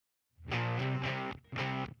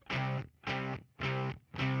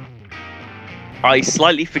I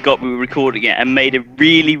slightly forgot we were recording it and made a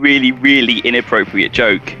really, really, really inappropriate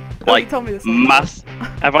joke. Oh, you told me this one.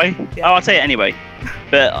 Have I? Yeah. Oh, I'll say it anyway.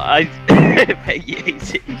 But I...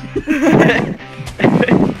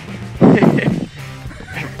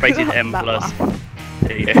 Rated M+.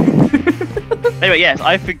 There you go. Anyway, yes,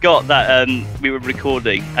 I forgot that we were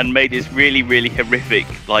recording and made this really, really horrific,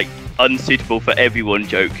 like, unsuitable for everyone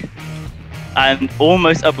joke. And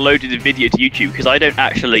almost uploaded the video to YouTube because I don't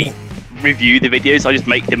actually review the videos. I just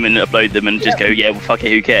make them and upload them and just go, yeah, well, fuck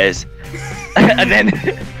it, who cares? And then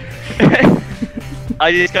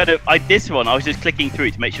I was just clicking through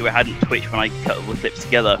it to make sure it hadn't twitched when I cut all the clips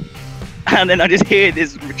together. And then I just hear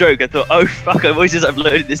this joke. I thought, oh fuck, I've always just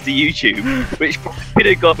uploaded this to YouTube, which probably could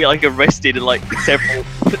have got me like arrested like several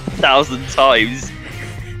thousand times.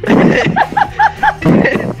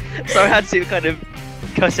 So I had to kind of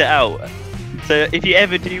cut it out. So if you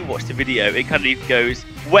ever do watch the video, it kind of goes,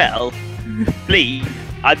 well, please,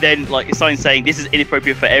 and then like a sign saying this is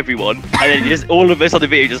inappropriate for everyone, and then just all of us on the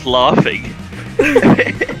video just laughing.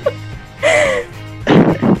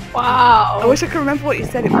 Wow. I wish I could remember what you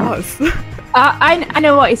said it was. I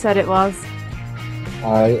know what you said it was.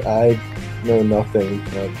 I know nothing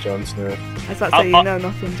of Jon Snow. I was about to say, you know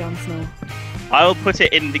nothing, Jon Snow. I'll put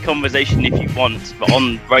it in the conversation if you want, but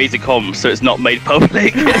on Razor Comms, so it's not made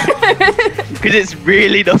public. Because it's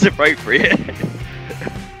really not appropriate.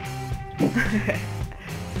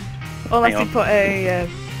 Unless you put a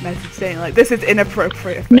message saying like, this is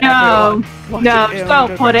inappropriate for no, everyone. no, just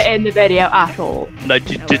don't put it in the video at all. No,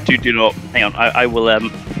 do not. Hang on, I will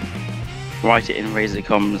write it in Razor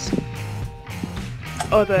Comms.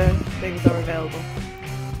 Other things are available.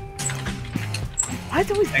 Why is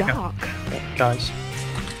it always dark? Guys.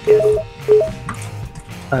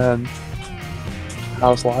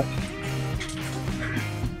 How's life?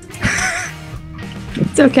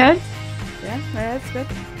 It's okay. Yeah, it's good.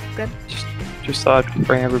 Good. Just thought I'd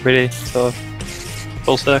bring everybody to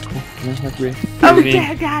full circle. You know, Oh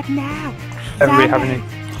dear God, now! Everybody having a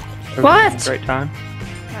great time.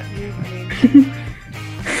 Not you, I mean.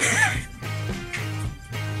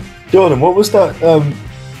 Jordan, what was that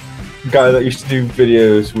guy that used to do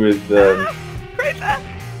videos with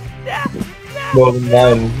more than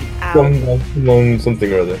nine,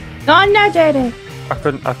 something or other? Oh no, JD. I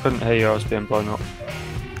couldn't hear you. I was being blown up.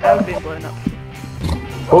 I was being blown up.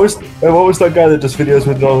 What was that guy that does videos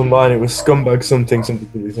with Northern Line? It was Scumbag something.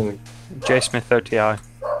 J Smith OTI.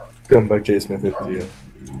 Scumbag J Smith OTI.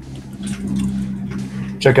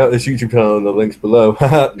 Check out this YouTube channel in the links below.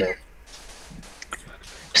 No.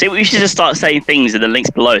 See, we should just start saying things in the links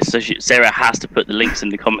below, so Sarah has to put the links in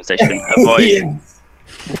the comment section.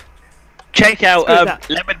 Check out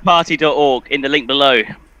lemonparty.org in the link below.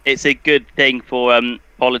 It's a good thing for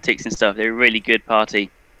politics and stuff. They're a really good party.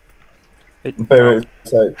 Favorite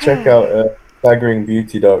site. Check out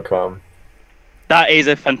staggeringbeauty.com. That is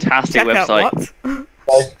a fantastic website. Out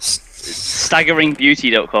what?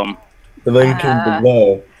 Staggeringbeauty.com. The link in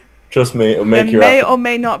below. Trust me, it'll make you. There may or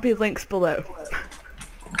may not be links below.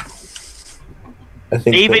 I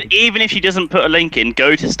think even if she doesn't put a link in,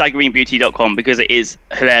 go to staggeringbeauty.com because it is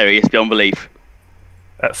hilarious beyond belief.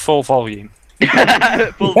 At full volume.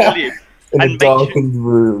 Full volume. in a darkened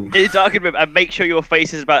room. In a darkened room, and make sure your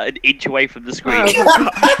face is about an inch away from the screen. Oh,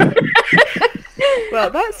 well,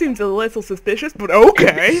 that seems a little suspicious, but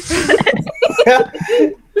okay.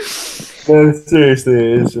 No, seriously,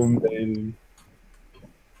 it is amazing.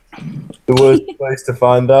 The worst place to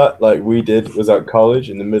find that, like we did, was at college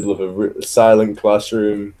in the middle of a silent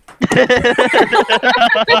classroom.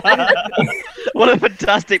 What a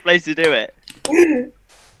fantastic place to do it.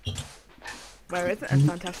 Where is it? A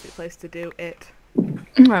fantastic place to do it.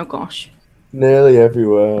 Oh gosh. Nearly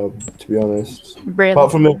everywhere, to be honest. Really?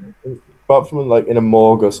 Apart from like in a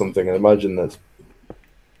morgue or something, I imagine that's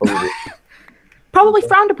probably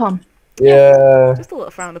frowned upon. Yeah. Just a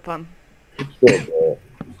little frowned upon.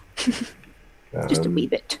 Just a wee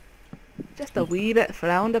bit. Just a wee bit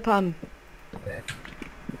frowned upon.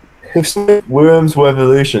 If worms were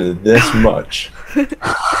evolution this much.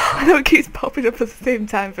 I know it keeps popping up at the same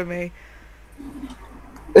time for me.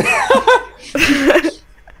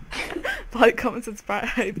 Like, comment,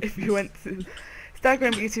 subscribe if you went to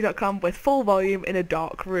staggeringbeauty.com with full volume in a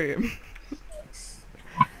dark room.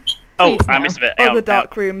 Oh, I missed a bit. Other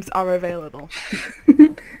dark rooms are available.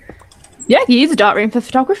 Yeah, you use a dark room for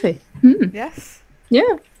photography. Yes.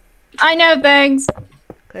 Yeah. I know things.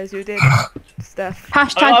 Because you did stuff.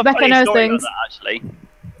 Hashtag Becca knows things.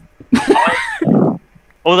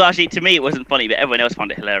 Although actually, to me it wasn't funny, but everyone else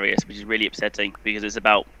found it hilarious, which is really upsetting because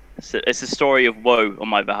it's a story of woe on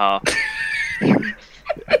my behalf.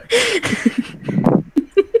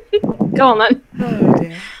 Go on then. Oh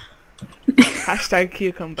dear. Hashtag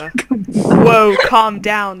cucumber. Whoa, calm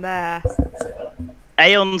down there.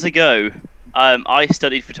 Aeons ago, I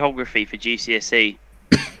studied photography for GCSE.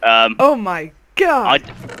 Oh my god.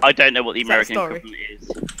 I don't know what the Is that a American story? equivalent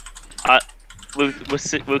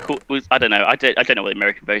is. I don't know. I don't know what the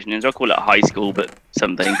American version is. I'll call it high school, but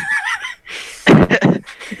something. But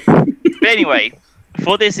anyway,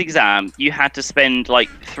 for this exam, you had to spend like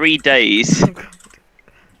 3 days Oh god.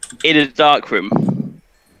 in a dark room,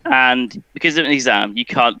 and because of an exam, you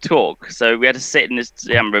can't talk. So we had to sit in this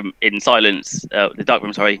exam room in silence, the dark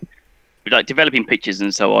room. Sorry, with like developing pictures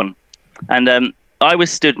and so on. And I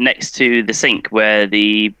was stood next to the sink where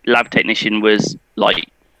the lab technician was like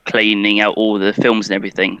cleaning out all the films and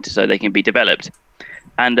everything so they can be developed.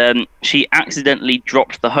 And she accidentally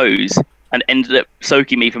dropped the hose and ended up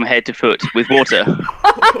soaking me from head to foot with water.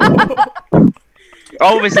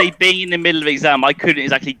 Obviously, being in the middle of the exam, I couldn't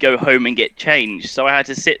exactly go home and get changed, so I had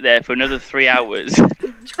to sit there for another 3 hours.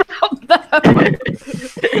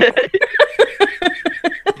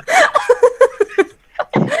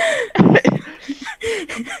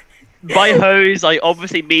 By hose, I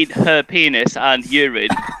obviously mean her penis and urine.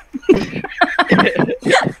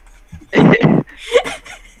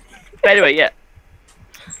 But anyway, yeah.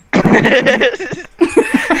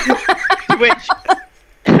 Which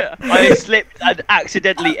I slipped and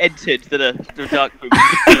accidentally entered the dark room.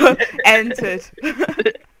 Entered.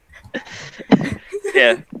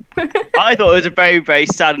 Yeah. I thought it was a very, very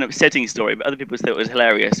sad and upsetting story, but other people thought it was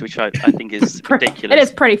hilarious, which I think is ridiculous. It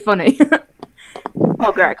is pretty funny.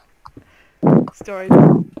 Oh, Greg. Stories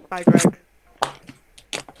by Greg.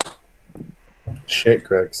 Shit,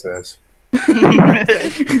 Greg says.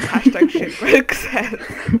 Hashtag shit Greg says.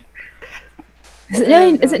 Is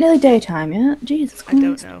it nearly daytime yet? Jesus I Christ.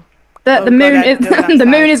 don't know. The Oh moon God, I is know that the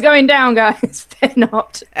moon side. is going down, guys. They're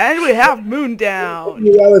not. And we have moon down. In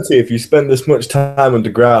reality, if you spend this much time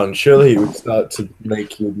underground, surely it would start to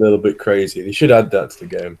make you a little bit crazy. They should add that to the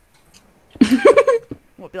game.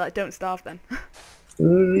 What, be like, don't starve then?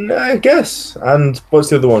 I guess. And what's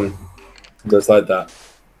the other one that's like that?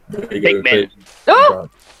 Pigmen. Oh!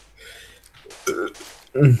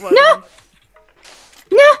 What, No!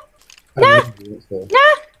 No!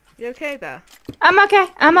 You okay there? I'm okay.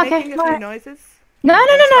 I'm okay. Making a few Alright. noises? No,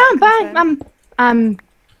 I'm fine. I'm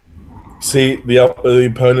See, the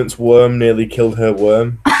opponent's worm nearly killed her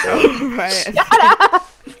worm. Oh, right.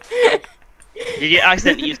 Did you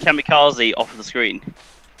accidentally use kamikaze off of the screen?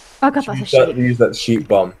 Oh god, that's a shit. Use that sheep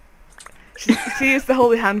bomb. She used the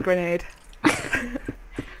holy hand grenade. God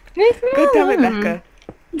damn it, Becca.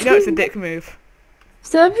 You know it's a dick move.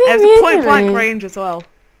 Stop being It has mean a point to blank me. range as well.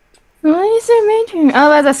 Why are you so mean to me? Oh,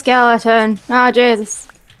 there's a skeleton. Oh, Jesus.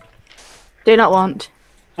 Do not want.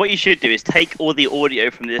 What you should do is take all the audio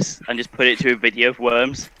from this and just put it to a video of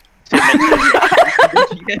worms. So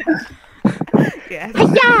it makes Yes.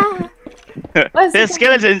 Yeah! There's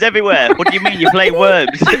skeletons everywhere. What do you mean you're playing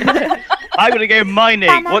worms? I'm gonna go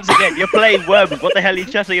mining. Once again, you're playing worms. What the hell are you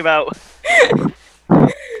chatting about?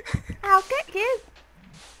 I'll get you.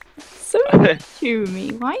 So mean to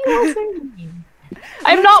me. Why are you all so mean?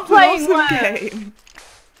 I'm not playing Awesome worms. game.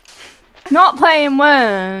 Not playing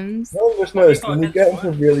worms. No, just noticed when you get into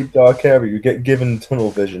a really dark area, you get given tunnel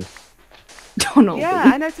vision. Tunnel Yeah,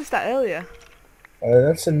 vision. I noticed that earlier.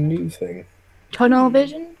 That's a new thing. Tunnel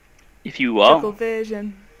vision. If you Chuckle are,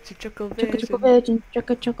 vision. Chuckle Chuckle vision. vision.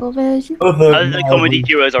 Chuckle vision. other comedy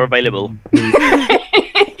duos are available.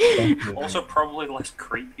 Also, probably less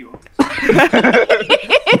creepy ones.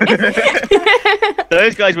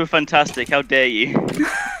 Those guys were fantastic. How dare you?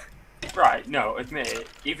 Right, no, admit it.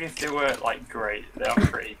 Even if they were like great, they are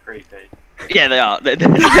pretty creepy. Yeah, they are. They're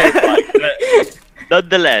fine, but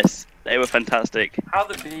nonetheless, they were fantastic. How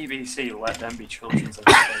the BBC let them be children's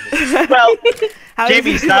entertainers? Well, How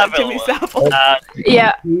Jimmy is it like Savile. Jimmy Savile.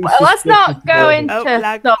 Yeah. Well, let's not go into Oh,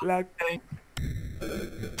 lag, stuff. lag.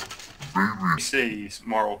 BBC's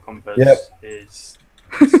moral compass Yep. is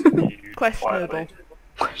Questionable. quietly.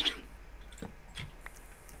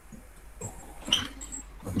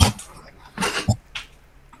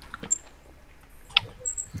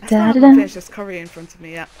 I still haven't finished this curry in front of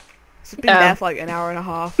me yet. It's been there for like an hour and a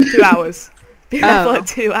half. 2 hours. Been there for like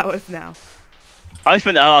 2 hours now. I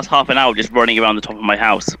spent the last half an hour just running around the top of my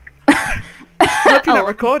house. I hope you're not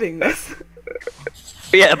recording this.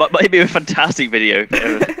 Yeah, but it'd be a fantastic video.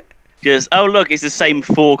 Just, oh look, it's the same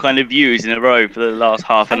 4 kind of views in a row for the last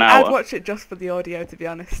half an I'd hour. watch it just for the audio, to be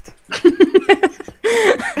honest.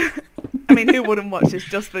 I mean, who wouldn't watch this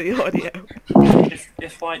just for the audio?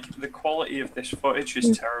 If like the quality of this footage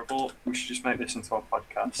is terrible, we should just make this into a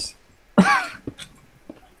podcast.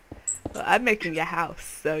 Well, I'm making a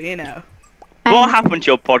house, so you know. What happened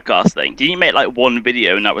to your podcast thing? Did you make like one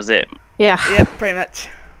video and that was it? Yeah. Yep, pretty much.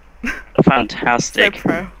 So Fantastic.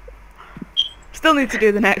 pro. Still need to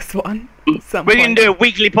do the next one. We're going to do a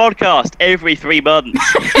weekly podcast every 3 months.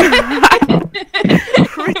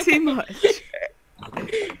 Pretty much.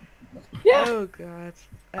 Yeah. Oh god.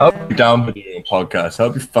 I'll be down for doing a podcast.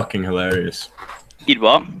 That'd be fucking hilarious. You'd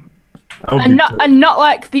what? And not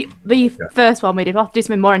like the first one we did. We'll have to do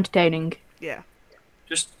something more entertaining. Yeah.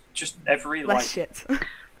 Just every Less like. shit.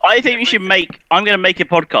 I think we should make. I'm going to make a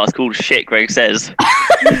podcast called Shit Greg Says.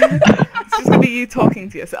 It's just gonna be you talking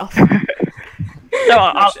to yourself. No,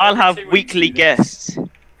 I'll have weekly guests.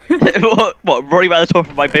 what? Running around the top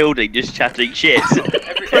of my building just chatting shit.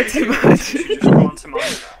 Pretty much. You just go onto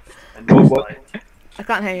Minecraft and just What? like. I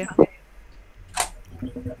can't hear you.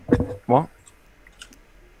 What?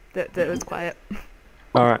 That was quiet.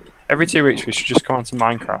 Alright. Every 2 weeks we should just go onto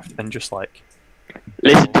Minecraft and just like.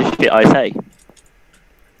 Listen to shit I say.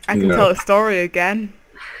 I can No. tell a story again.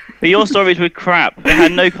 But your stories were crap. They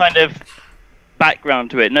had no kind of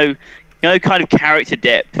background to it. No kind of character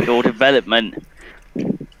depth or development. I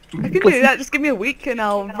can do that. Just give me a week and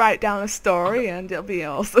I'll write down a story and it'll be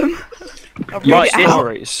awesome. I'll read Right, it out.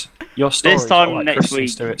 Stories. Your stories time are like next Kristen's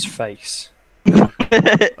week. to its face.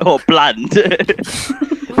 Or bland.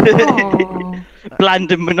 Oh.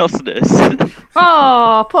 Bland and monotonous.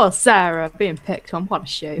 Oh, poor Sarah being picked on. What a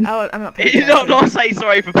shame. Oh, I'm not paying You're attention. not saying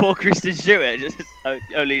sorry for poor Kristen Stewart, just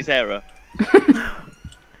only Sarah.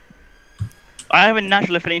 I have a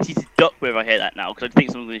natural affinity to duck wherever I hear that now, because I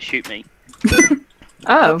think someone's going to shoot me.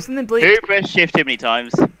 Oh, Something Who bleep. pressed shift too many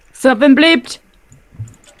times? something bleeped.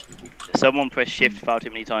 Someone pressed shift far too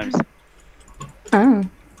many times. Oh,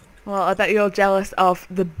 Well, I bet you're jealous of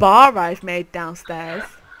the bar I've made downstairs.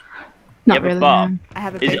 not have a really. bar? no. I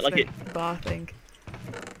have a Is it basement like bar thing.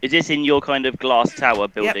 Is this in your kind of glass tower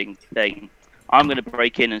building thing? I'm going to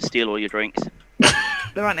break in and steal all your drinks.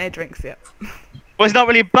 There aren't any drinks yet. Well, it's not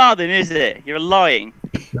really a bar then, is it? You're lying.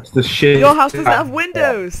 That's the shit. Your house doesn't have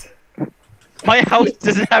windows. My house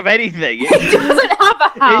doesn't have anything. He doesn't have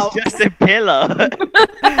a house. It's just a pillar.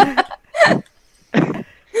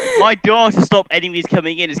 My door to stop enemies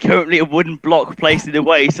coming in is currently a wooden block placed in the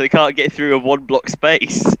way, so they can't get through a 1 block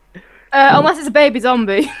space. Unless it's a baby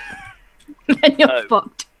zombie. Then you're Oh.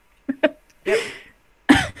 fucked.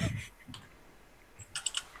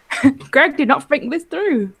 Greg did not think this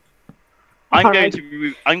through. I'm Alright.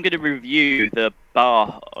 going to review the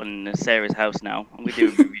bar on Sarah's house now. I'm going to do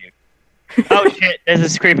a review. Oh shit!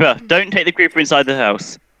 There's a creeper. Don't take the creeper inside the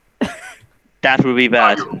house. That will be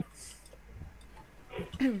bad. Mr.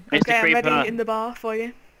 Okay, I'm Creeper. ready in the bar for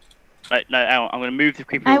you. No, I'm going to move the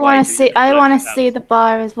creeper. I away want to so see. we can I look want at to the see house. the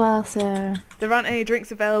bar as well, Sarah. There aren't any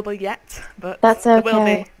drinks available yet, but That's there will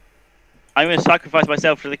okay. be. I'm going to sacrifice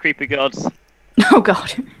myself to the creeper gods. Oh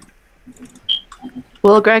God.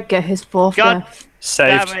 Will Greg get his 4th God. death?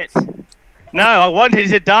 Saved. Damn it! No, I wanted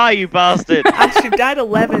to die, you bastard. Ash, you've died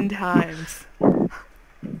 11 times.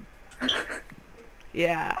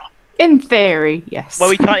 Yeah. In theory, yes. Well,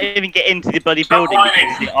 we can't even get into the bloody building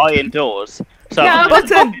because of the iron doors. So Yeah, I'm just-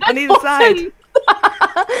 Button on either side.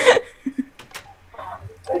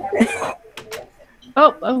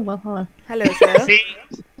 Oh, well, hello. Hello, Sarah.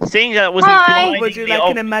 seeing that wasn't Hi. blindingly Would you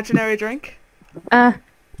like an imaginary drink?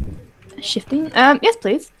 Shifting. Yes,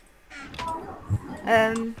 please.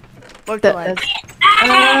 What would you like?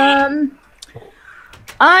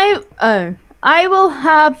 I will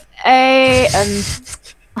have an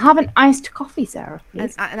iced coffee, Sarah,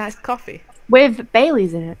 please, An iced coffee. with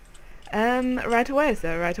Bailey's in it. Right away,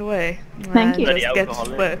 sir. Right away. Thank you. Let's Bloody get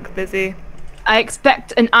alcoholic. work busy. I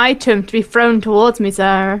expect an item to be thrown towards me,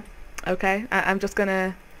 Sarah. Okay, I'm just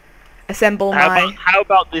gonna assemble How my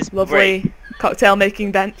about this brick? lovely cocktail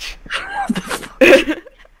making bench.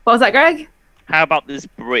 What was that, Greg? How about this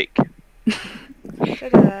brick?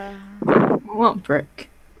 Ta-da. What brick?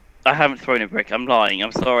 I haven't thrown a brick. I'm lying.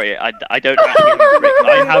 I'm sorry. I don't actually have a brick.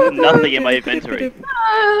 I have nothing in my inventory.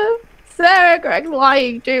 Sarah, Greg's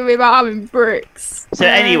lying to me about having bricks. So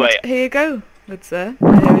anyway, Here you go, good sir.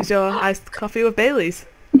 Here is your iced coffee with Bailey's.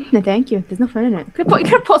 No, thank you. There's nothing in it. You could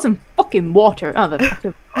have put some fucking water. Oh, the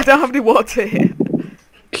fucking I don't have any water here.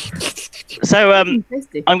 so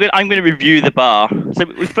tasty. I'm gonna review the bar. So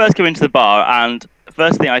we first go into the bar, and the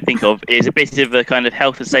first thing I think of is a bit of a kind of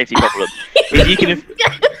health and safety problem. If you can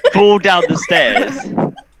fall down the stairs,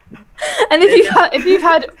 And if you've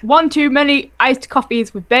had one too many iced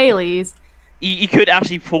coffees with Bailey's, you could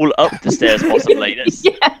actually fall up the stairs possibly. That's,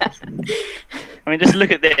 yeah, I mean, just look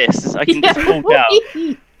at this. I can just fall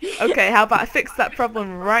down. Okay, how about I fix that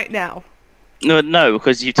problem right now? No,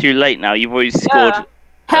 because you're too late now. You've already scored. Yeah.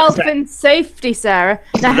 Health and safety, Sarah.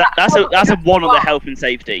 Now, That's a 1 on the health and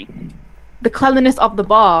safety. the cleanliness of the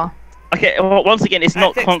bar. Okay, well, once again, it's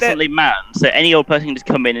not constantly manned, so any old person can just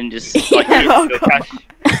come in and just like hit your cash.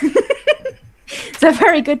 It's a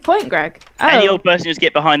very good point, Greg. Any old person just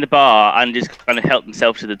get behind the bar and just kind of help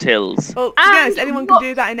themselves to the tills. Well, to be honest, anyone can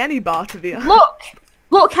do that in any bar, to be honest.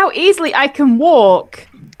 Look how easily I can walk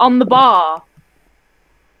on the bar.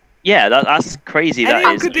 Yeah, that's crazy.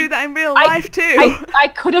 Anyone could do that in real life too. I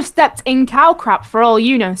could have stepped in cow crap for all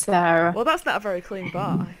you know, Sarah. Well, that's not a very clean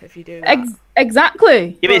bar if you do that.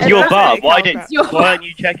 Exactly. Yeah, but it's your bar. Why aren't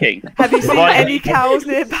you checking? Have you seen any cows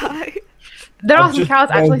nearby? There are some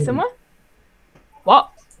cows actually somewhere.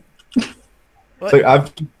 What? So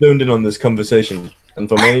I've zoned in on this conversation, and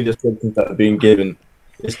from any descriptions that are being given,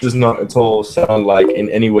 this does not at all sound like in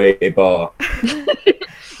any way a bar.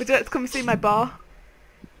 Would you like to come see my bar?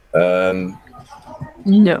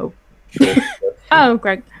 No. Sure. Oh,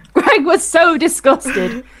 Greg was so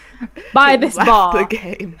disgusted by this bar. The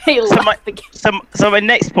game. He left the game. So my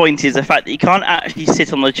next point is the fact that you can't actually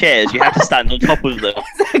sit on the chairs. You have to stand on top of them.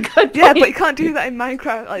 Yeah, but you can't do that in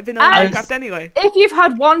Minecraft, like vanilla Minecraft anyway. If you've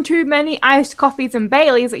had one too many iced coffees and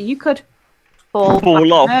Baileys, you could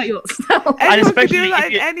fall off. Anyone could do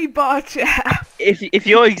that in any bar chair. If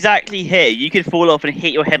you're exactly here, you could fall off and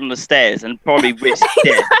hit your head on the stairs and probably risk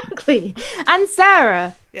death. Exactly. And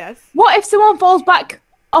Sarah. Yes. What if someone falls back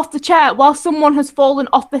off the chair while someone has fallen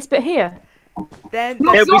off this bit here? Then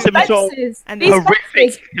there'll be some sort of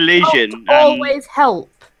horrific collision. Always help.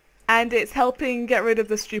 And it's helping get rid of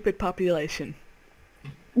the stupid population.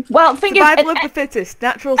 Well, survival of the fittest,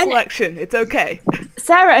 natural selection. It's okay.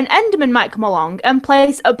 Sarah, an Enderman might come along and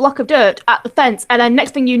place a block of dirt at the fence, and then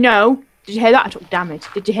next thing you know, did you hear that? I took damage.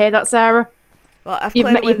 Did you hear that, Sarah? Well, I've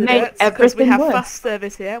cleared away the dirt because we have fast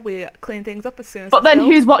service here. We clean things up as soon as. But then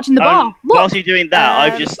who's watching the bar? Whilst you're doing that,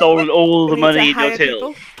 I've just stolen all the money in your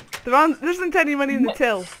till. There isn't any money in the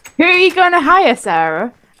till. Who are you going to hire,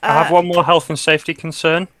 Sarah? I have one more health and safety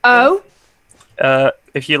concern. Oh.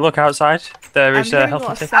 If you look outside, there is a health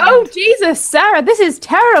and safety. Oh Jesus, Sarah, this is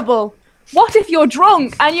terrible. What if you're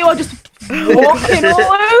drunk and you're just walking all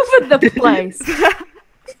over the place?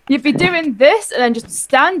 You'd be doing this and then just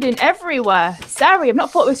standing everywhere. Sarah, you've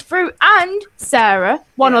not thought this through. And Sarah,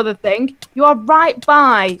 one other thing, you are right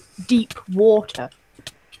by deep water.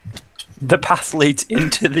 The path leads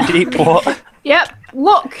into the deep water. Yep.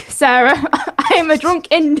 Look, Sarah, I am a drunk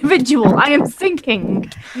individual. I am sinking.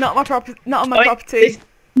 Not on my property.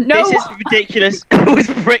 No. This is ridiculous. I was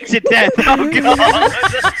bricked to death. Oh god.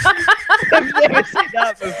 I've never seen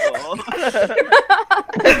that before.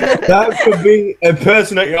 That could be a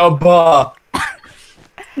person at your bar.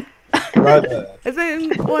 Right there. Has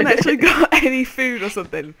anyone actually got any food or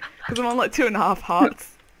something? Because I'm on like 2.5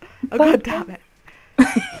 hearts. Oh god damn it.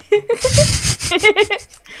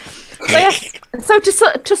 So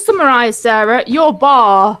to summarise, Sarah, your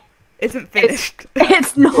bar isn't finished.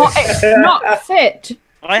 It's not fit.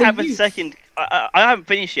 I haven't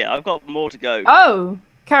finished yet. I've got more to go. Oh,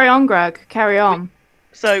 carry on, Greg. Carry on.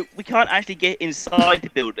 So we can't actually get inside the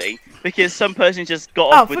building because some person just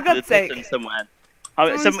got off with the button somewhere.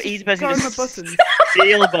 Some easy person just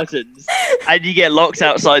steal buttons, and you get locked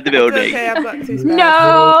outside the building. Okay, I've got 2 spares.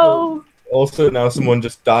 No. Also, now someone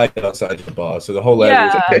just died outside the bar, so the whole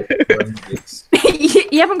area is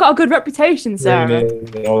You haven't got a good reputation, Sarah.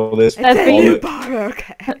 All this There's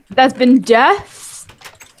been deaths.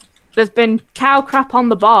 There's been cow crap on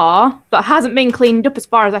the bar that hasn't been cleaned up as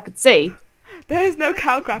far as I could see. There is no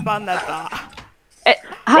cow crap on that bar.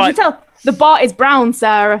 How do you tell? The bar is brown,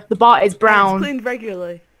 Sarah. The bar is brown. It's cleaned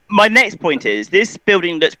regularly. My next point is this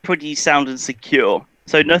building looks pretty sound and secure.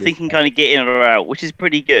 So nothing can kind of get in or out, which is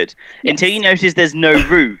pretty good. Yes. Until you notice there's no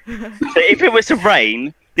roof. So if it was to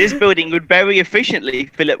rain, this building would very efficiently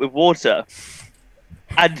fill it with water.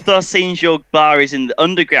 And thus, since your bar is in the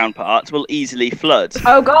underground part, will easily flood.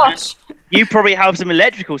 Oh gosh! You probably have some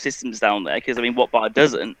electrical systems down there, because I mean, what bar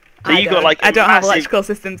doesn't? So I don't have electrical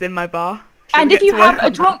systems in my bar. And if you have a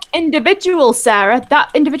drunk individual, Sarah,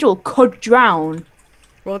 that individual could drown.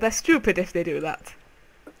 Well, they're stupid if they do that.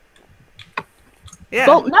 Yeah.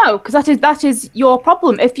 Well, no, because that is your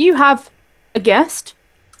problem. If you have a guest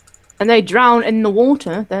and they drown in the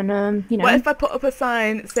water, then you know. What if I put up a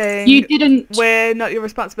sign saying you didn't? We're not your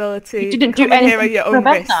responsibility. You didn't Come do in anything here at your own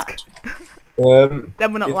risk.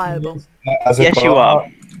 Then we're not liable. Yes, you are.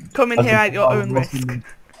 Come in here at your own risk.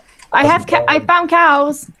 I found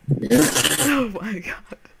cows. Oh my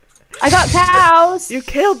god! I got cows. You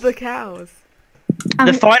killed the cows.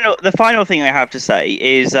 The final thing I have to say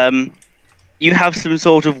is you have some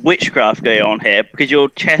sort of witchcraft going on here because your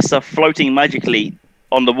chests are floating magically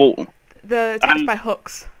on the wall. They're attached by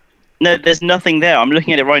hooks. No, there's nothing there. I'm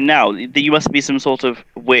looking at it right now. You must be some sort of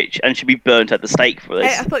witch and should be burnt at the stake for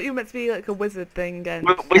this. Hey, I thought you were meant to be like a wizard thing. And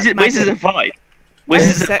Wizards are fine.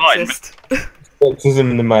 Wizards are fine.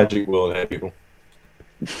 Sexism in the magic world here, people.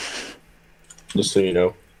 Just so you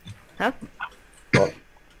know. Huh? What?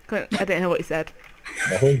 I didn't hear what you said.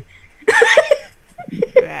 Nothing.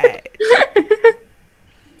 Right.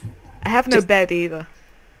 I have no bed either.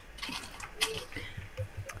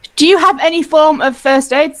 Do you have any form of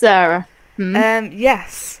first aid, Sarah?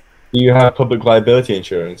 Yes. Do you have public liability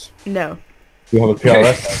insurance? No. Do you have a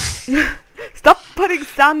PRS? Stop putting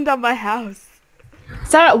sand on my house.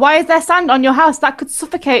 Sarah, why is there sand on your house? That could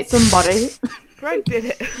suffocate somebody. Greg did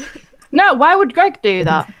it. No, why would Greg do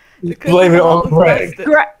that? Blame it on Greg.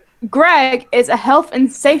 Greg is a health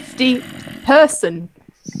and safety person.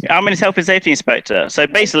 I'm a health and safety inspector. So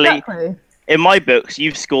basically, Exactly. in my books,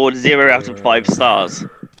 you've scored 0 out of 5 stars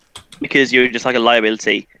because you're just like a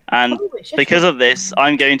liability. And Holy shit. because of this,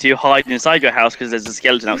 I'm going to hide inside your house because there's a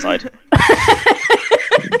skeleton outside.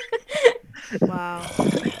 Wow.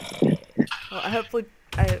 Well, hopefully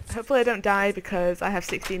I don't die because I have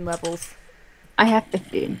 16 levels. I have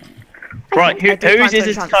 15. Right, I do whose is find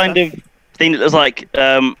this some kind stuff. of thing that looks like,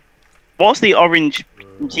 what's the orange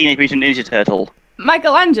Teenage Mutant Ninja Turtle?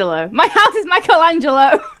 Michelangelo. My house is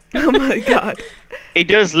Michelangelo. Oh my god. It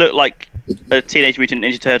does look like a Teenage Mutant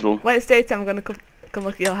Ninja Turtle. When it's daytime, I'm gonna come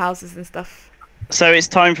look at your houses and stuff. So it's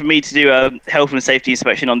time for me to do a health and safety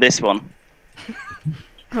inspection on this one.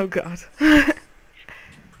 Oh god.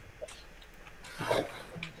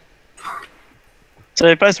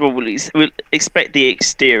 So first of all, we'll expect the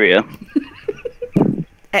exterior.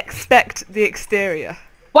 Expect the exterior.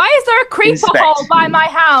 Why is there a creeper Inspect. hole by my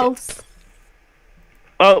house?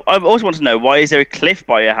 Well, I also want to know, why is there a cliff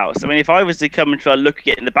by your house? I mean, if I was to come and try to look at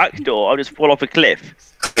it in the back door, I'd just fall off a cliff.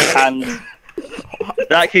 And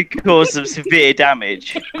that could cause some severe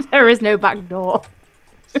damage. There is no back door.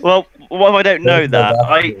 Well, what if I don't know that?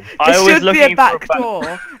 I There was should be looking a back for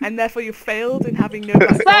door, and therefore you failed in having no back door.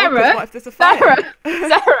 'cause Sarah, what if there's a fire?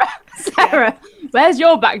 Sarah, where's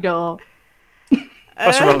your back door?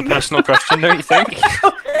 That's a rather personal question, don't you think?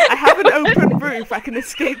 I have an open roof. I can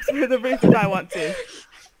escape through the roof if I want to.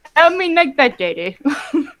 I mean, like that, Daddy.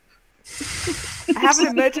 I have an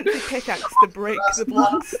emergency pickaxe to break the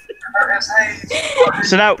blocks.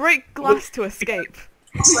 So now Break glass to escape.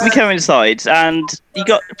 we come inside, and you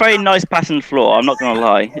got a very nice patterned floor. I'm not gonna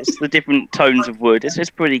lie, it's the different tones of wood. It's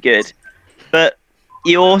pretty good, but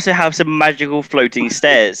you also have some magical floating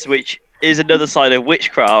stairs, which is another side of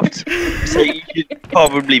witchcraft. So you should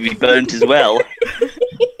probably be burnt as well.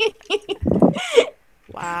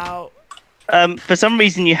 Wow. For some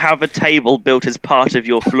reason, you have a table built as part of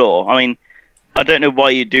your floor. I mean, I don't know why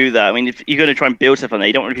you do that. I mean, if you're going to try and build stuff on there,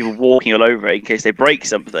 you don't want people walking all over it in case they break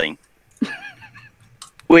something.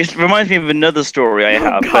 Which reminds me of another story I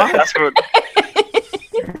have. But that's for...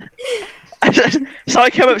 So I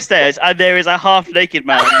come upstairs and there is a half-naked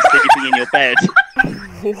man sleeping in your bed,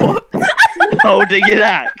 What? holding an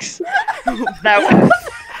axe. Now,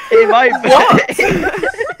 in my bed,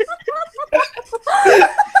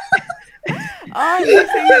 Oh, you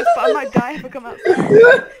say this, but I might die if I come out.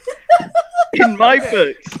 in my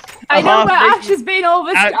books, I a know where half-naked Ash has been all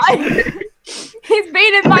this axe- time. He's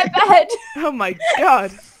been in my bed. Oh my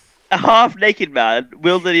god. a half-naked man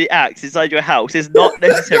wielding an axe inside your house is not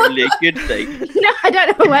necessarily a good thing. No, I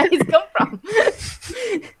don't know where he's come from.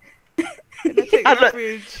 Can I take And look,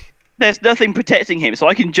 refuge? there's nothing protecting him, so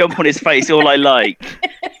I can jump on his face all I like,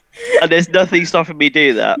 and there's nothing stopping me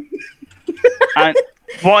do that. And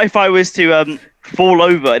what if I was to fall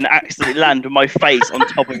over and accidentally land with my face on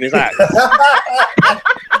top of his axe?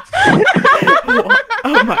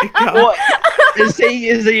 Oh my god. What? The thing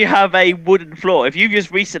is that you have a wooden floor. If you just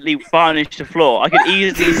recently varnished the floor, I could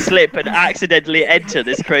easily slip and accidentally enter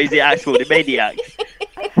this crazy axe wielding maniac.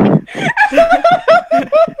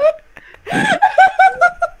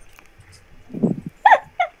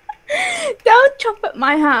 Don't chop at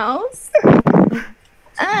my house.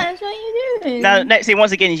 Ash, what are you doing? Now, next thing,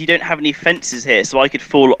 once again, is you don't have any fences here, so I could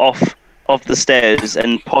fall off the stairs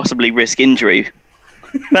and possibly risk injury.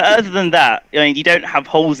 But other than that, I mean, you don't have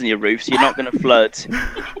holes in your roof, so you're not going to flood.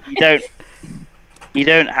 You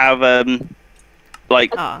don't have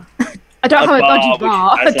like Ah. I don't have a bar, dodgy which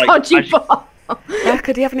bar. has, A like, dodgy magic- bar.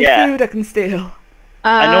 Could you have any Yeah. food I can steal?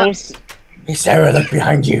 and also Hey Sarah, look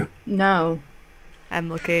behind you. No. I'm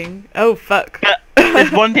looking. Oh fuck.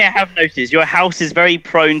 there's one thing I have noticed: your house is very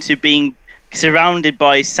prone to being surrounded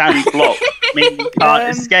by sand blocks. mean you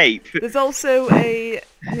can't escape. There's also a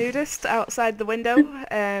nudist outside the window.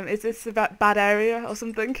 Is this a bad area or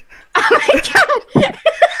something? Oh my god!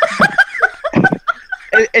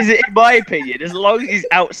 Is it, in my opinion, as long as he's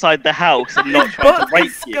outside the house and not trying to But rape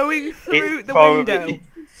it's you, going through it's the probably- window.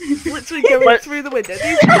 Literally going through the window.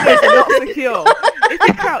 These windows are not secure. If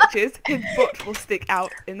he crouches, his butt will stick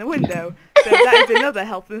out in the window. So that is another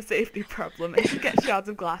health and safety problem. And he gets shards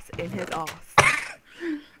of glass in his arse.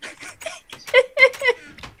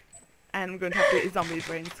 And I'm going to have to eat his zombie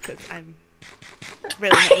brains because I'm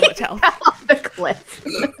really not much health. Off the cliff.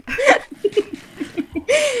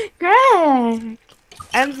 Greg.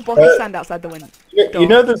 And there's a block of sand outside the window. You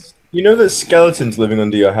know there's skeletons living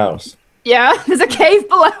under your house. Yeah, there's a cave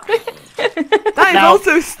below it. That is Now-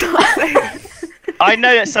 also not safe. I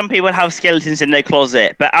know that some people have skeletons in their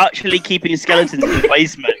closet, but actually keeping skeletons in the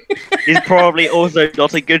basement is probably also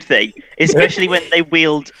not a good thing, especially when they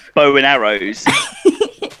wield bow and arrows.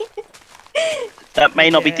 That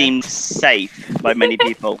may not be Yeah. deemed safe by many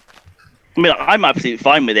people. I mean, I'm absolutely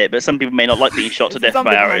fine with it, but some people may not like being shot to There's a death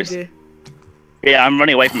by zombie behind arrows. you. Yeah, I'm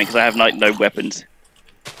running away from it because I have no weapons.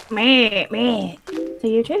 Me. So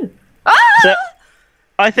you too. So,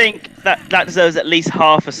 I think that deserves at least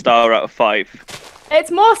half a star out of 5. It's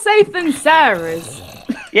more safe than Sarah's.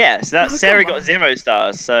 Yeah, so that's Oh, Sarah come got on. 0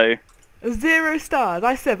 stars, so... 0 stars.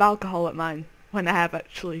 I serve alcohol at mine when I have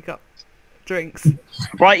actually got drinks.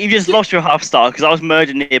 Right, you just lost your half star because I was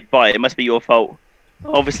murdered nearby. It must be your fault.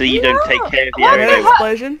 Obviously, you don't take care of the What Heard the an area. hell?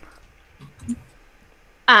 explosion.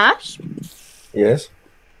 Ash, Yes.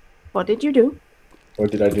 what did you do?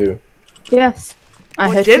 What did I do? Yes. I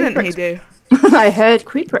What heard didn't creeper he do? I heard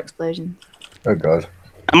creeper explosions. Oh god.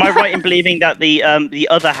 Am I right in believing that the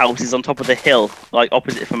other house is on top of the hill, like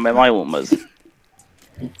opposite from where my one was?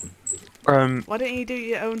 Why don't you do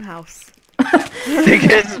your own house?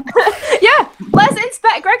 Because Yeah, let's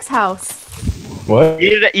inspect Greg's house. What?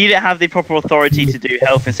 you didn't have the proper authority to do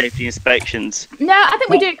health and safety inspections. No, I think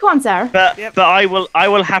we do. Come on, Sarah. But Yep. but I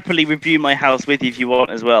will happily review my house with you if you want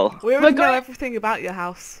as well. We already know going- everything about your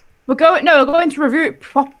house. We're going to review it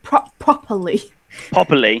properly.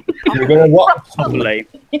 Properly, You're gonna what? properly.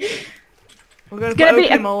 We're going to gonna put be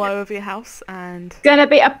opium a- all over your house and... Gonna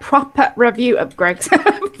be a proper review of Greg's.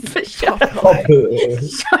 Shut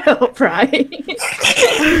up, right?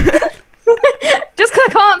 Just 'cause I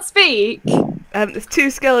can't speak. There's 2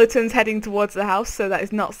 skeletons heading towards the house, so that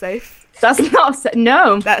is not safe. That's not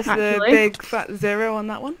no. That's the actually. big fat 0 on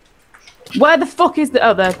that one. Where the fuck is the?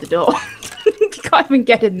 Oh, there's the door. You can't even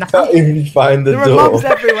get in now. Can't even find the There are door. mobs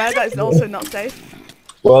everywhere, that is also not safe.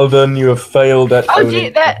 Well done, you have failed at Oh, owning gee,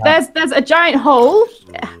 the house. there's a giant hole.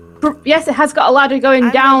 Yes, it has got a ladder going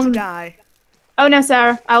I'm going down. to die. Oh no,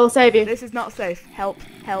 Sarah, I will save you. This is not safe. Help,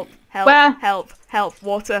 help, help, Where? help, help,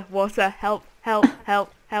 water, water, help, help,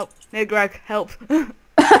 help, help. Near Greg, help.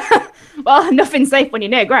 Well, nothing's safe when you're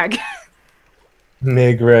near Greg.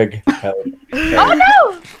 Near Greg. Help.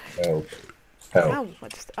 Oh no! Help. Help. Ow, I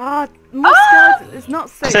just... more skeleton. It's not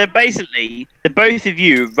safe. So basically, the both of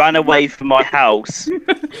you ran away from my house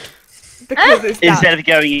Because it's instead of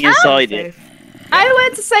going inside it. safe. I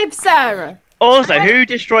went to save Sarah. Also, who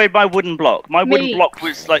destroyed my wooden block? My wooden Me. block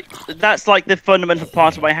was that's like the fundamental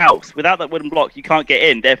part of my house. Without that wooden block, you can't get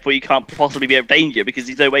in. Therefore, you can't possibly be of danger because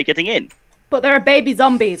there's no way getting in. But there are baby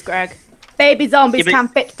zombies, Greg. Baby zombies Yeah, but- can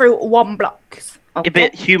fit through 1 block. Yeah,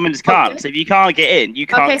 but humans can't. Okay. So if you can't get in, you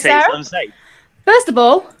can't Okay, say it's Sarah? unsafe. First of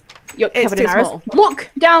all, you're It's covered too in arrows. small. Look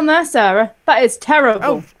down there, Sarah. That is terrible.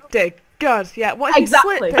 Oh, dear God. Yeah, what if you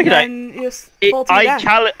Exactly. slip Look and at then you just fall to your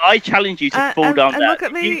death? I challenge you to fall down and there. look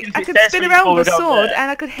at If you me, can I could successfully spin around fall with a down sword there-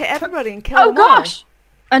 and I could hit everybody and kill Oh them all. gosh!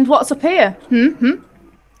 And what's up here?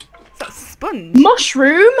 That's a sponge.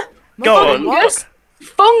 Mushroom? Go on. Fungus?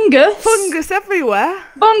 Fungus? Fungus everywhere.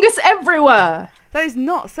 Fungus everywhere. That is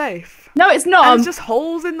not safe. No, it's And not. there's just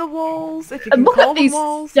holes in the walls, if you And can look at call them these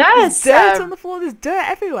walls. stairs, There's dirt Sarah. on the floor, there's dirt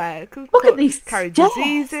everywhere. It could Look at these carry stairs.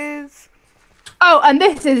 diseases. Oh, and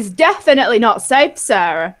this is definitely not safe,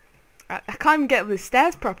 Sarah. I can't even get up the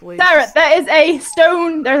stairs properly. Sarah, there is a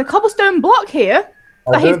stone, there's a cobblestone block here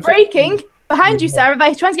I that he's don't think- breaking behind you, Sarah, that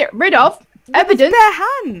he's trying to get rid of. Evidence Bare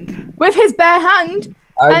hand. with his bare hand.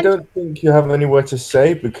 I And- don't think you have anywhere to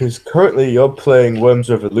say because currently you're playing Worms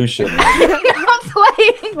Revolution. Not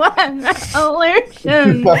playing one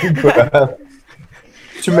resolution. Minecraft.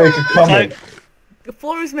 To make a comment. The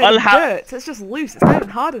floor is made I'll of dirt, so it's just loose. It's not even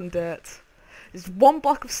hardened dirt. There's 1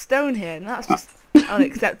 block of stone here, and that's just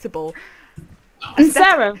unacceptable. And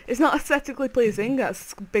Sarah, It's not aesthetically pleasing.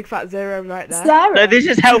 That's big fat 0 right there. No, Sarah, this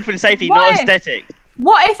is health and safety, Why? not aesthetic.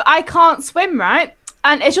 what if I can't swim, right?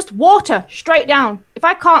 and it's just water straight down. If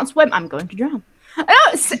I can't swim, I'm going to drown.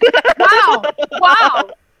 Wow! Wow!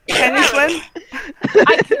 Can you swim?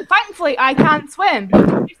 Thankfully, I can swim.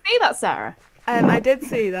 Did you see that, Sarah? I did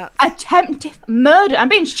see that. Attempted murder. I'm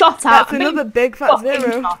being shot at. That's another big fat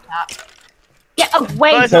zero. Get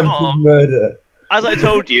away First from of all, Murder. as I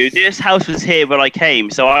told you, this house was here when I came,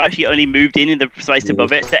 so I actually only moved in the space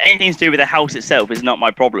above it. So anything to do with the house itself is not my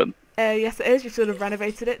problem. Yes, it is. You sort of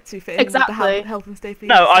renovated it to fit in Exactly. with the health and safety.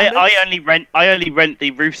 No, standards. I only rent the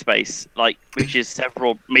roof space, like which is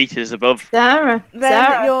several meters above. Sarah. Then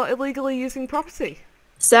Sarah. you're illegally using property.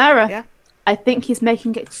 Sarah. Yeah? I think he's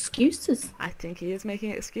making excuses. I think he is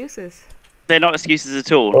making excuses. They're not excuses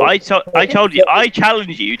at all. I told you, I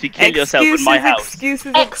challenge you to kill yourself in my house.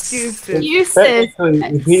 Excuses. Excuses. Technically,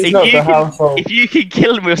 if he's not the household. If you can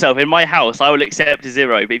kill yourself in my house, I will accept a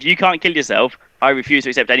 0. But if you can't kill yourself, I refuse to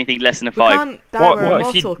accept anything less than a We 5. can't die, we're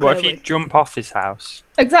immortal, What if you clearly. jump off his house?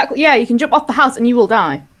 Exactly. Yeah, you can jump off the house and you will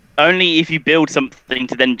die. Only if you build something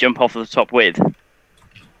to then jump off the top with.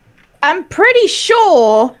 I'm pretty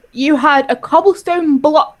sure you had a cobblestone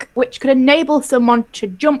block which could enable someone to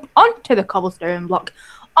jump onto the cobblestone block,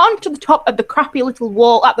 onto the top of the crappy little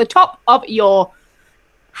wall at the top of your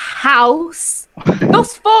house.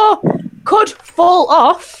 Thus far, could fall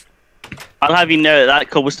off I'll have you know that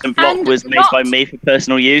cobblestone block And was made not- by me for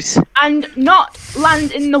personal use. and not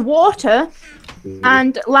land in the water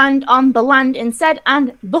and land on the land instead,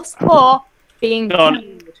 and thus far being Go on.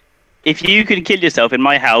 killed. If you can kill yourself in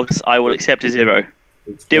my house, I will accept a 0.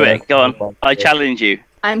 Do it. Go on. I challenge you.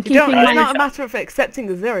 I'm You keeping don't, it's my. not a matter of accepting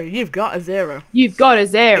a 0. You've got a 0. You've got a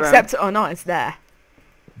 0. Accept it or not, it's there.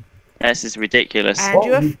 This is ridiculous.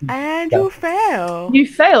 And you fail. You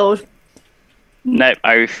failed. No,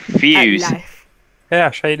 I refuse. At life. Hey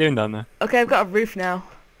Ash, how you doing down there? Okay, I've got a roof now.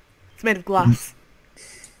 It's made of glass.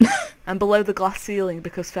 And below the glass ceiling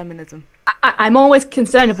because feminism. I'm always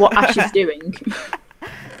concerned of what Ash is doing.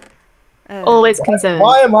 Always concerned.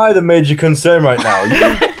 Why am I the major concern right now?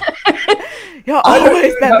 You're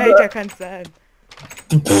always the major concern.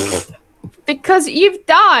 Because you've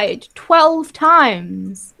died 12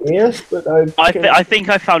 times. Yes, but I think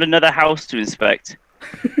I found another house to inspect.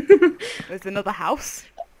 There's another house.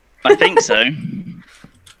 I think so.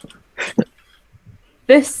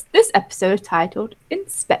 This episode is titled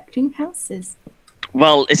Inspecting Houses.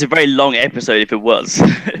 Well, it's a very long episode if it was.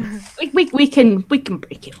 We can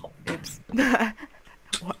break it up. Oops.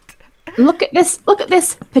 What? Look at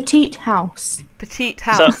this petite house. Petite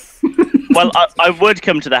house. Well, I would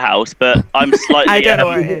come to the house, but I'm slightly. I don't know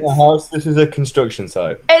where it is. a house. This is a construction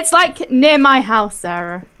site. It's like near my house,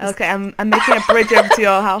 Sarah. Okay, I'm making a bridge over to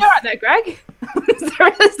your house. You're right there, Greg.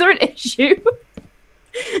 Is there an issue?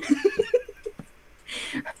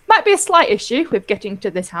 Might be a slight issue with getting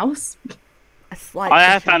to this house. A slight I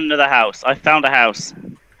have issue. found another house. I found a house.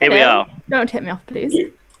 Here we Hello? are. Don't hit me off,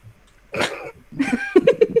 please.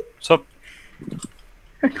 So,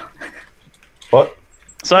 What?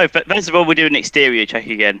 So, first of all, we'll do an exterior check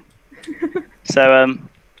again. So,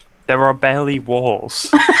 there are barely walls.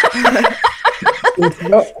 It's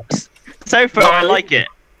not, so far I like it.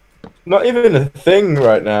 not even a thing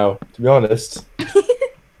right now, to be honest.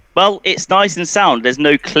 Well, it's nice and sound. There's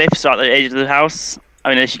no cliffs at the edge of the house. I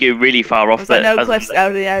mean, unless you go really far off. There's like no but- cliffs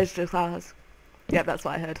over the edge of the clouds. Yep, that's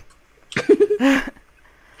what I heard.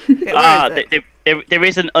 Okay, where is it? there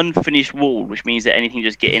is an unfinished wall, which means that anything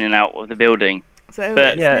just get in and out of the building. So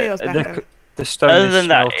but- it's Yeah, me or Becca? the stone Other is than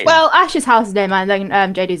that, smelting. Well, Ash's house is near mine, then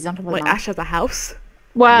JD's is on top of Wait, mine. Ash has a house?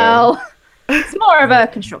 Well, it's more of a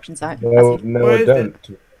construction site. No, no, Where I is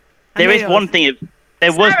don't. There is one thing.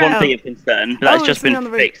 There was one Sarah! thing of concern, but that's Oh, just it's on been the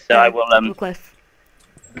roof. fixed. So Yeah, I will top of the cliff.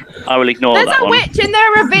 I will ignore There's that a one. witch in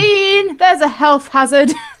the ravine! There's a health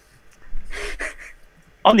hazard.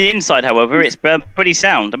 On the inside, however, it's pretty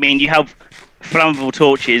sound. I mean, you have flammable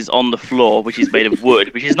torches on the floor, which is made of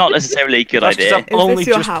wood, which is not necessarily a good That's 'cause idea. I've Is only this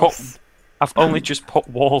your just house? I've only just put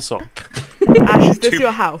walls up. Ash, is this Two-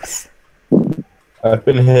 your house? I've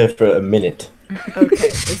been here for a minute. Okay,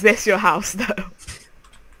 is this your house though?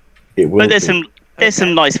 It will But there's be.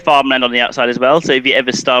 some nice farmland on the outside as well. So if you're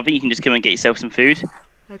ever starving, you can just come and get yourself some food.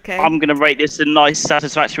 Okay. I'm gonna rate this a nice,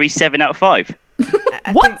 satisfactory 7 out of 5.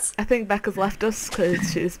 I What? Think, I think Becca's left us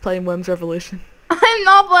because she's playing Worms Revolution. I'm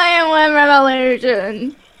not playing Win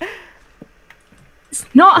Revolution. It's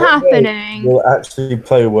not happening. We'll actually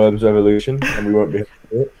play Worms Revolution, and we won't be.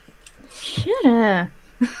 Yeah.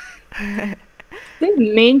 They're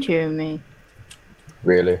mean to me.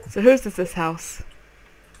 Really? So whose is this house?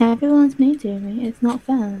 Everyone's mean to me. It's not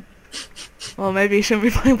fair. Well, maybe you shouldn't be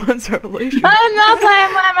playing Worms Revolution. I'm not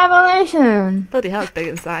playing Win Revolution. Bloody hell, it's big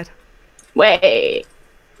inside. Wait.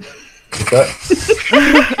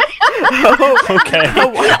 Oh, Okay. oh,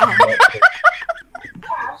 wow.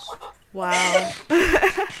 Wow.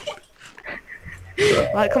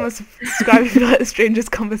 Like, comment, subscribe if you like the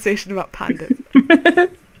strangest conversation about pandas.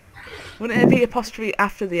 Wouldn't it be apostrophe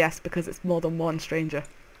after the S because it's more than one stranger?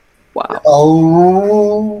 Wow.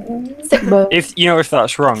 Oh. Sick bird. If you know if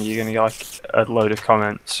that's wrong, you're gonna get like a load of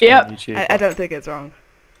comments. Yep. On YouTube. I don't think it's wrong.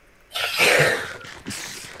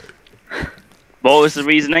 What was the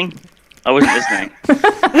reasoning? I wasn't listening.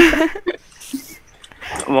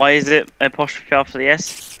 Why is it apostrophe after the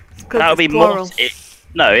S? That would be plural.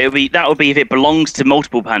 No, that would be if it belongs to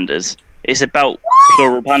multiple pandas. It's about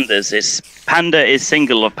plural pandas. It's panda is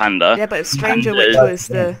single of panda. Yeah, but it's stranger, which was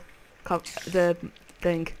the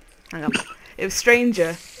thing. Hang on. It was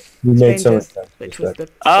stranger, You made so much strangers, sense. which was the.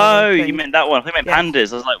 Oh, thing. you meant that one. I think you meant Yeah.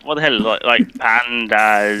 pandas. I was like, what the hell? Like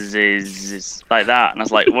pandas is like that. And I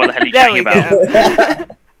was like, what the hell are you There talking we about?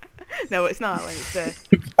 go. No, it's not. Like, it's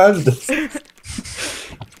Pandas.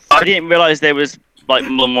 I didn't realise there was like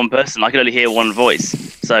more than one person. I could only hear one voice.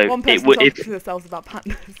 So one it person would. talking If to themselves about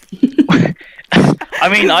pandas. I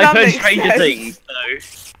mean, Does I've that heard make stranger sense? things.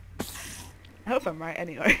 So I hope I'm right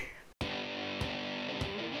anyway.